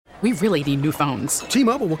We really need new phones.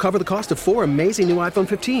 T-Mobile will cover the cost of 4 amazing new iPhone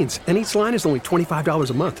 15s, and each line is only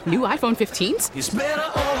 $25 a month. New iPhone 15s? It's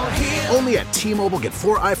better over here. Only at T-Mobile, get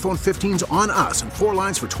 4 iPhone 15s on us and 4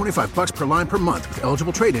 lines for $25 per line per month with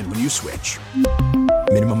eligible trade-in when you switch.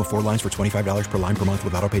 Minimum of 4 lines for $25 per line per month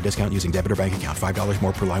with autopay discount using debit or bank account. $5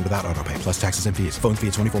 more per line without autopay, plus taxes and fees. Phone fee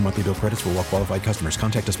at 24 monthly bill credits for well-qualified customers.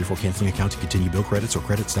 Contact us before canceling account to continue bill credits or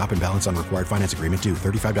credit stop and balance on required finance agreement due.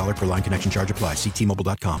 $35 per line connection charge applies. See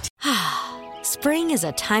T-Mobile.com. Spring is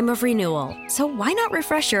a time of renewal, so why not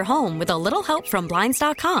refresh your home with a little help from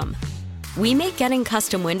Blinds.com? We make getting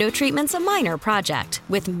custom window treatments a minor project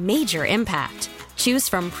with major impact. Choose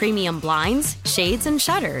from premium blinds, shades, and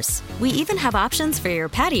shutters. We even have options for your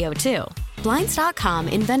patio, too. Blinds.com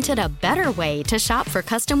invented a better way to shop for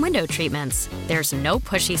custom window treatments. There's no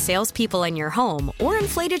pushy salespeople in your home or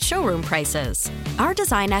inflated showroom prices. Our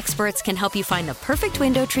design experts can help you find the perfect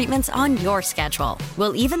window treatments on your schedule.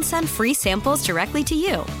 We'll even send free samples directly to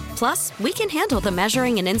you. Plus, we can handle the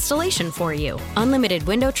measuring and installation for you. Unlimited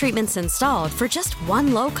window treatments installed for just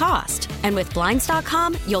one low cost. And with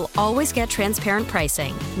Blinds.com, you'll always get transparent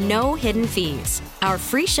pricing. No hidden fees. Our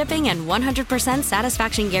free shipping and 100%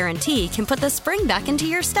 satisfaction guarantee can put the spring back into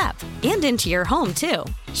your step and into your home, too.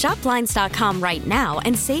 Shop Blinds.com right now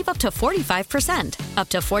and save up to 45%. Up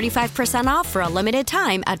to 45% off for a limited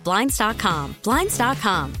time at Blinds.com.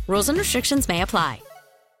 Blinds.com. Rules and restrictions may apply.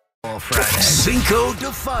 Cinco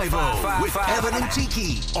de Five-O with Evan and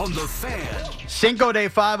Tiki on The Fan. Cinco de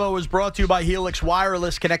Five-O is brought to you by Helix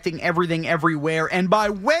Wireless, connecting everything everywhere, and by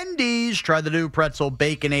Wendy's. Try the new pretzel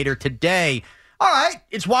Baconator today. All right,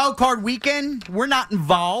 it's Wild Card Weekend. We're not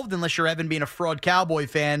involved, unless you're Evan being a fraud Cowboy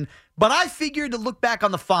fan. But I figured to look back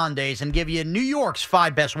on the fond days and give you New York's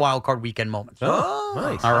 5 best Wild Card Weekend moments. Oh,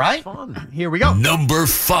 nice. All right, here we go. Number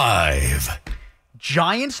 5.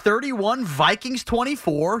 Giants 31, Vikings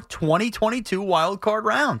 24, 2022 Wild Card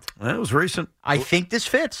round. That was recent. I think this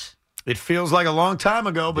fits. It feels like a long time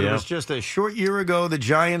ago, but it was just a short year ago. The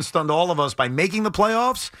Giants stunned all of us by making the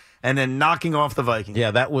playoffs and then knocking off the Vikings.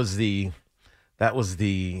 Yeah, that was the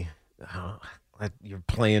you're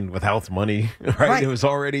playing with house money, right? It was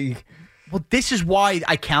already. Well, this is why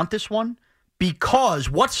I count this one,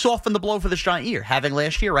 because what softened the blow for this Giant year? Having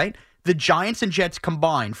last year, right? The Giants and Jets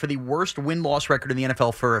combined for the worst win-loss record in the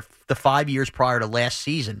NFL for the 5 years prior to last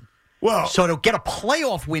season. Well, so to get a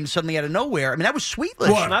playoff win suddenly out of nowhere, I mean, that was sweet.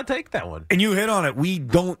 Well, I'll take that one. And you hit on it. We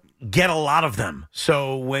don't get a lot of them.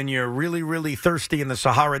 So when you're really, really thirsty in the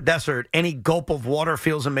Sahara Desert, any gulp of water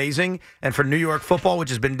feels amazing. And for New York football, which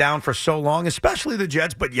has been down for so long, especially the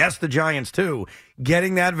Jets, but yes, the Giants too,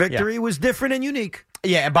 getting that victory was different and unique.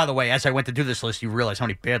 Yeah, and by the way, as I went to do this list, you realize how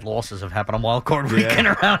many bad losses have happened on Wild Card Weekend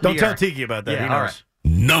around Don't here. tell Tiki about that. Yeah, He knows. all right.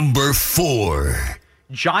 Number 4.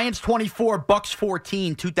 Giants 24, Bucks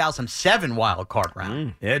 14, 2007 Wild Card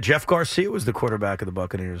round. Yeah, Jeff Garcia was the quarterback of the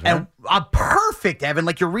Buccaneers. Right? And perfect, Evan.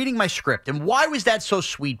 Like, you're reading my script. And why was that so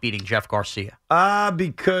sweet, beating Jeff Garcia?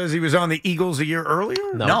 Because he was on the Eagles a year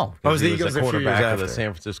earlier? No. Oh, was the he Eagles was the a few years quarterback of the after.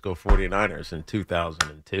 San Francisco 49ers in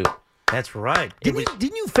 2002. That's right. Didn't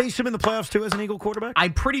you face him in the playoffs, too, as an Eagle quarterback?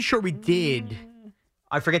 I'm pretty sure we did.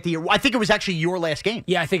 I forget the year. I think it was actually your last game.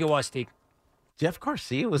 Yeah, I think it was, Teague. Jeff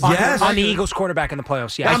Garcia was On the Eagles quarterback in the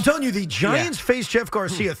playoffs, yeah. I'm telling you, the Giants faced Jeff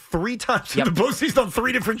Garcia 3 times in the postseason on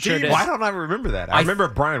 3 different teams. Why don't I remember that? I remember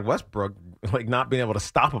Brian Westbrook not being able to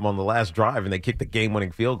stop him on the last drive, and they kicked the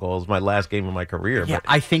game-winning field goal. It was my last game of my career. Yeah, but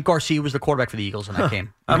I think Garcia was the quarterback for the Eagles in that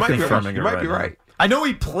game. You might be right. I know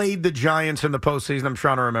he played the Giants in the postseason. I'm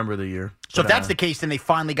trying to remember the year. So if that's the case, then they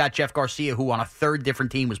finally got Jeff Garcia, who on a third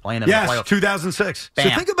different team was playing in the playoffs. 2006. Bam.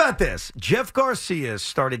 So think about this. Jeff Garcia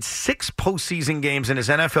started 6 postseason games in his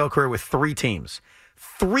NFL career with 3 teams.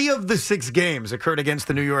 3 of the 6 games occurred against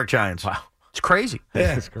the New York Giants. Wow. It's crazy.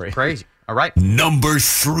 Yeah, it's crazy. Crazy. All right. Number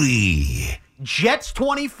 3. Jets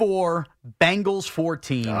 24, Bengals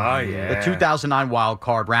 14. Oh, yeah. The 2009 Wild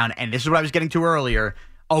Card round. And this is what I was getting to earlier.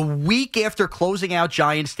 A week after closing out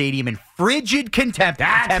Giant Stadium in frigid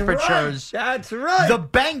temperatures. That's right. The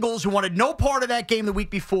Bengals, who wanted no part of that game the week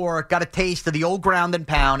before, got a taste of the old ground and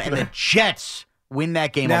pound, and the Jets win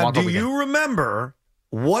that game. Now, do you remember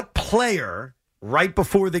what player right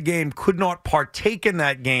before the game could not partake in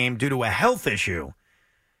that game due to a health issue?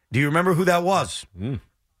 Do you remember who that was? No.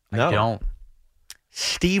 I don't.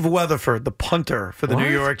 Steve Weatherford, the punter for the New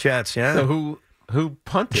York Jets. Yeah. So who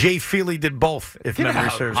punted? Jay Feely did both, if memory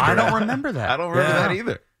serves I correct. don't remember that. I don't remember that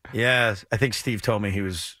either. Yes, I think Steve told me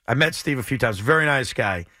I met Steve a few times. Very nice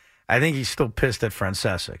guy. I think he's still pissed at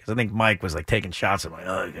Francesa because I think Mike was like taking shots at him, like,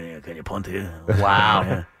 oh, can you punt here? Wow.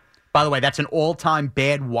 Yeah. By the way, that's an all-time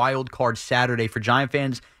bad wild card Saturday for Giant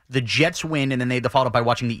fans. The Jets win, and then they followed up by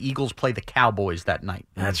watching the Eagles play the Cowboys that night.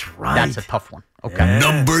 That's right. That's a tough one. Okay.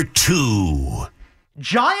 Number 2.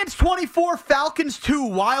 Giants 24, Falcons 2,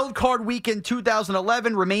 wild card weekend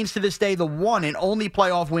 2011 remains to this day the one and only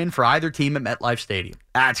playoff win for either team at MetLife Stadium.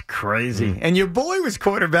 That's crazy. And your boy was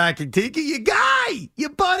quarterbacking, Tiki. Your guy, your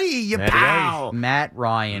buddy, your pal. Matt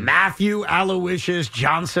Ryan. Matthew Aloysius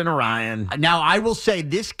Johnson Ryan. Now, I will say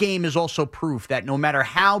this game is also proof that no matter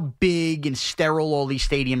how big and sterile all these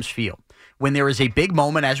stadiums feel, when there is a big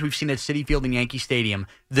moment, as we've seen at Citi Field and Yankee Stadium,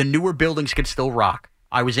 the newer buildings can still rock.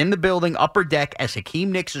 I was in the building, upper deck, as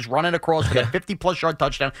Hakeem Nicks is running across with a 50-plus yard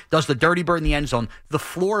touchdown, does the dirty bird in the end zone. The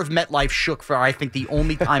floor of MetLife shook for, I think, the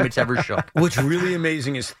only time it's ever shook. What's really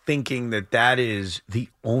amazing is thinking that is the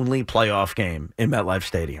only playoff game in MetLife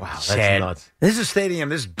Stadium. Wow, that's Sad. nuts. This is a stadium,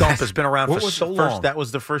 this dump has been around for so long. That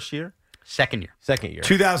was the first year? Second year.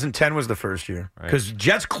 2010 was the first year. Because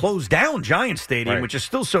Jets closed down Giants Stadium, which is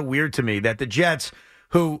still so weird to me that the Jets,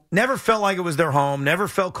 who never felt like it was their home, never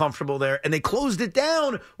felt comfortable there, and they closed it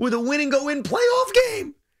down with a win-and-go-in playoff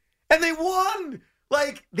game. And they won.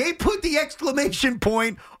 Like, they put the exclamation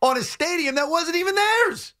point on a stadium that wasn't even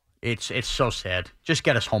theirs. It's so sad. Just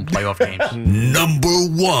get us home playoff games. Number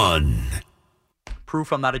 1.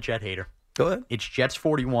 Proof I'm not a Jet hater. Go ahead. It's Jets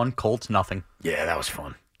 41, Colts nothing. Yeah, that was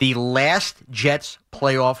fun. The last Jets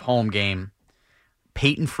playoff home game,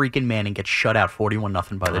 Peyton freaking Manning gets shut out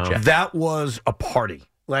 41-0 by the Jets. That was a party.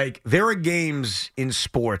 Like, there are games in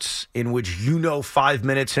sports in which 5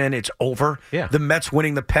 minutes in, it's over. Yeah. The Mets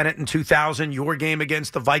winning the pennant in 2000, your game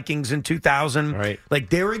against the Vikings in 2000. Right. Like,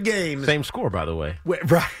 there are games. Same score, by the way.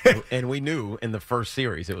 Right. And we knew in the first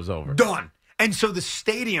series it was over. Done. And so the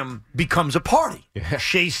stadium becomes a party. Yeah.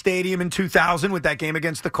 Shea Stadium in 2000 with that game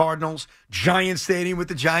against the Cardinals, Giant Stadium with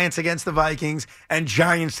the Giants against the Vikings, and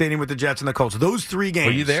Giant Stadium with the Jets and the Colts. Those 3 games.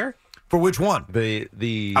 Were you there? For which one?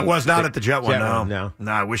 I was not at the Jet one. No,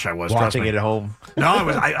 I wish I was. Watching it at home. No,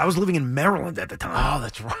 I was living in Maryland at the time. Oh,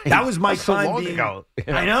 that's right. That was my so time long being, ago.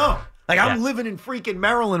 I know. Like, I'm living in freaking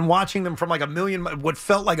Maryland, watching them from like what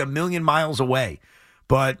felt like a million miles away.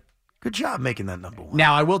 But good job making that number 1.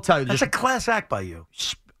 Now, I will tell you, that's a class act by you.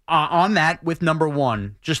 On that, with number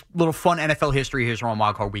 1, just a little fun NFL history here on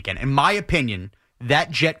Wild Card Weekend. In my opinion,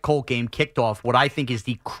 that Jet-Colt game kicked off what I think is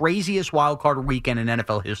the craziest Wild Card Weekend in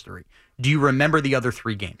NFL history. Do you remember the other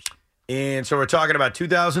 3 games? And so we're talking about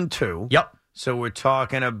 2002. Yep. So we're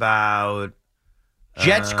talking about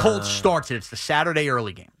Jets-Colts starts it. It's the Saturday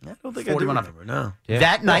early game. I don't think I do remember. No. Yeah.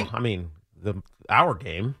 That night. Well, I mean, our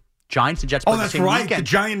game. Giants and Jets play the same weekend. The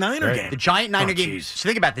Giant Niner game. The Giant Niner game. Geez. So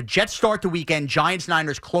think about it. The Jets start the weekend. Giants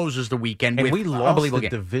Niners closes the weekend. And with we lost unbelievable the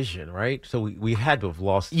game. division, right? So we had to have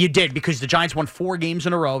lost. You did, because the Giants won 4 games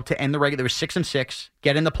in a row to end the regular. They were 6-6,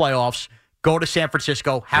 get in the playoffs, go to San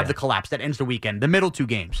Francisco, have the collapse. That ends the weekend. The middle 2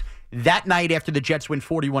 games. That night after the Jets win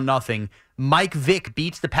 41-0, Mike Vick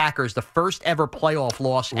beats the Packers, the first ever playoff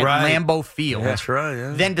loss at Lambeau Field. That's right,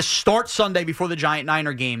 yeah. Then to start Sunday before the Giant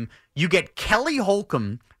Niner game, you get Kelly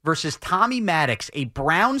Holcomb versus Tommy Maddox, a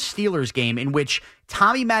Browns-Steelers game in which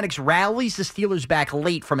Tommy Maddox rallies the Steelers back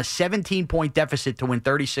late from a 17-point deficit to win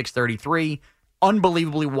 36-33.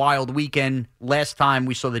 Unbelievably wild weekend. Last time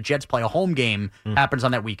we saw the Jets play a home game happens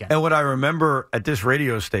on that weekend. And what I remember at this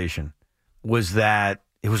radio station was that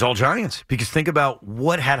it was all Giants. Because think about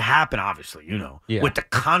what had happened, obviously, with the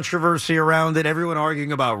controversy around it, everyone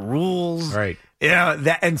arguing about rules. Right.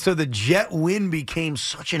 Yeah, and so the Jet win became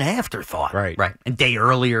such an afterthought. Right. A day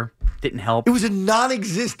earlier didn't help. It was a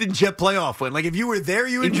non-existent Jet playoff win. Like, if you were there,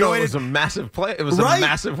 you enjoyed it. It was a massive play. It was a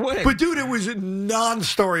massive win. But, dude, it was a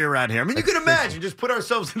non-story around here. I mean, you can imagine. Just put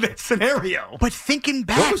ourselves in that scenario. But thinking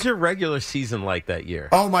back. What was your regular season like that year?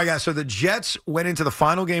 Oh, my God. So the Jets went into the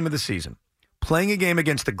final game of the season, playing a game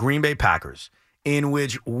against the Green Bay Packers, in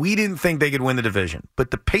which we didn't think they could win the division. But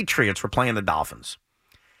the Patriots were playing the Dolphins.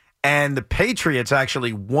 And the Patriots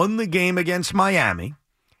actually won the game against Miami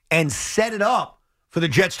and set it up for the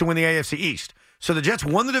Jets to win the AFC East. So the Jets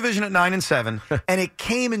won the division at 9-7, and it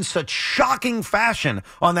came in such shocking fashion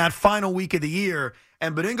on that final week of the year.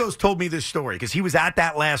 And Beningos told me this story because he was at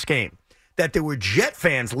that last game, that there were Jet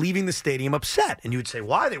fans leaving the stadium upset. And you would say,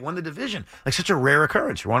 why? They won the division. Like, such a rare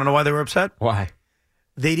occurrence. You want to know why they were upset? Why?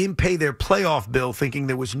 They didn't pay their playoff bill, thinking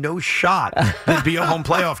there was no shot there'd be a home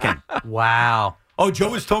playoff game. Wow. Oh,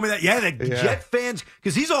 Joe has told me that. Yeah, the Jet fans,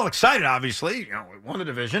 because he's all excited, obviously. We won the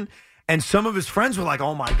division. And some of his friends were like,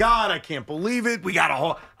 oh, my God, I can't believe it. We got a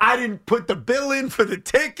whole – I didn't put the bill in for the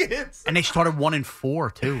tickets. And they started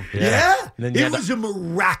 1-4, too. Yeah. It was a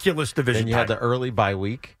miraculous division. Then you had the early bye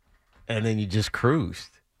week, and then you just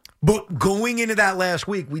cruised. But going into that last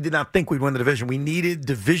week, we did not think we'd win the division. We needed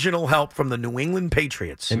divisional help from the New England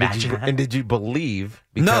Patriots. And did you believe,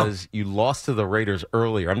 because you lost to the Raiders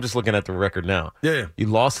earlier, I'm just looking at the record now. Yeah. You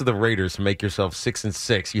lost to the Raiders to make yourself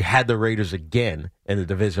 6-6. You had the Raiders again in the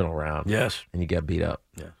divisional round. Yes. And you got beat up.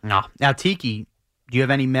 Yeah. No. Now, Tiki, do you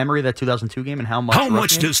have any memory of that 2002 game and how much? How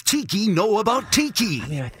much does Tiki know about Tiki? I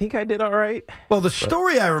mean, I think I did all right. Well, the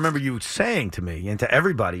story I remember you saying to me and to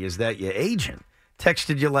everybody is that your agent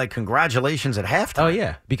texted you like congratulations at halftime. Oh,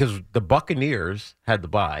 yeah, because the Buccaneers had the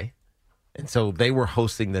bye, and so they were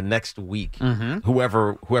hosting the next week.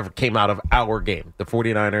 Whoever came out of our game, the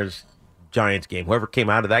 49ers Giants game, whoever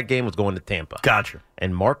came out of that game was going to Tampa. Gotcha.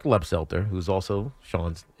 And Mark Lebselter, who's also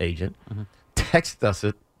Sean's agent, texted us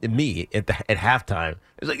at halftime.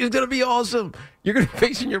 It's like, it's going to be awesome. You're going to be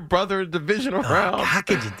facing your brother in the divisional round. How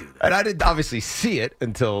could you do that? And I didn't obviously see it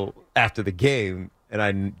until after the game, and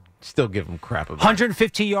I still give him crap about it.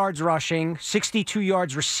 150 yards rushing, 62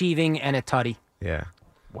 yards receiving, and a tutty. Yeah.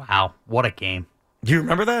 Wow, what a game. Do you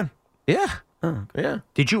remember that? Yeah. Yeah.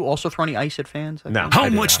 Did you also throw any ice at fans? No. How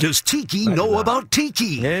much does Tiki know about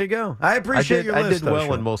Tiki? There you go. I appreciate your I list. did well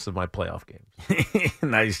Sean. in most of my playoff games.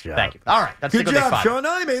 Nice job. Thank you. All right, that's Good Cinco de job, Five. Sean.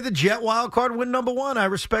 I made the Jet wild card win number 1. I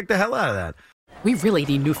respect the hell out of that. We really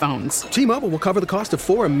need new phones. T-Mobile will cover the cost of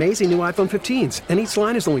 4 amazing new iPhone 15s, and each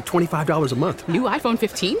line is only $25 a month. New iPhone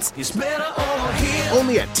 15s? It's better over here.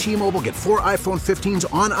 Only at T-Mobile, get 4 iPhone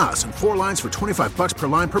 15s on us and 4 lines for $25 per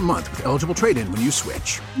line per month with eligible trade-in when you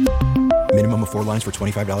switch. Minimum of 4 lines for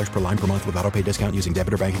 $25 per line per month with autopay discount using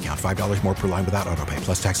debit or bank account. $5 more per line without autopay,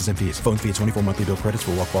 plus taxes and fees. Phone fee at 24 monthly bill credits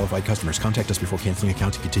for well-qualified customers. Contact us before canceling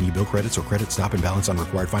account to continue bill credits or credit stop and balance on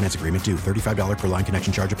required finance agreement due. $35 per line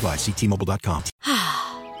connection charge applies. See T-Mobile.com.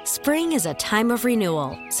 Spring is a time of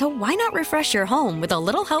renewal, so why not refresh your home with a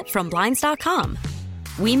little help from Blinds.com?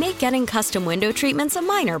 We make getting custom window treatments a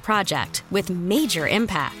minor project with major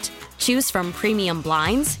impact. Choose from premium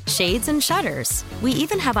blinds, shades, and shutters. We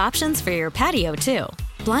even have options for your patio, too.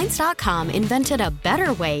 Blinds.com invented a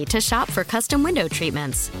better way to shop for custom window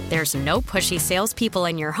treatments. There's no pushy salespeople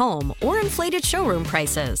in your home or inflated showroom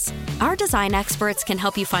prices. Our design experts can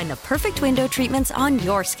help you find the perfect window treatments on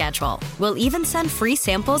your schedule. We'll even send free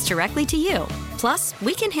samples directly to you. Plus,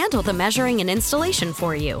 we can handle the measuring and installation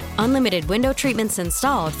for you. Unlimited window treatments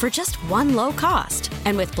installed for just one low cost.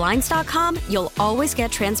 And with Blinds.com, you'll always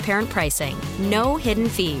get transparent pricing. No hidden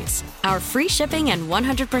fees. Our free shipping and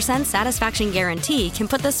 100% satisfaction guarantee can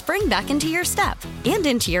put the spring back into your step and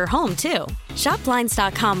into your home, too. Shop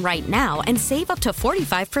Blinds.com right now and save up to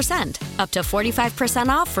 45%. Up to 45%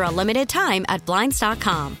 off for a limited time at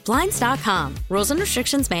Blinds.com. Blinds.com. Rules and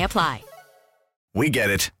restrictions may apply. We get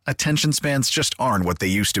it. Attention spans just aren't what they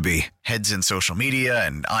used to be. Heads in social media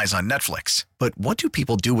and eyes on Netflix. But what do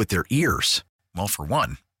people do with their ears? Well, for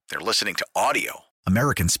one, they're listening to audio.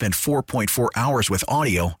 Americans spend 4.4 hours with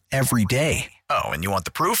audio every day. Oh, and you want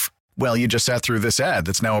the proof? Well, you just sat through this ad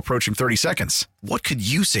that's now approaching 30 seconds. What could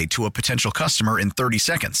you say to a potential customer in 30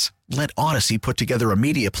 seconds? Let Odyssey put together a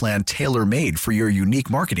media plan tailor-made for your unique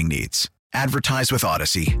marketing needs. Advertise with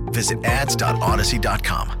Odyssey. Visit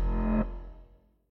ads.odyssey.com.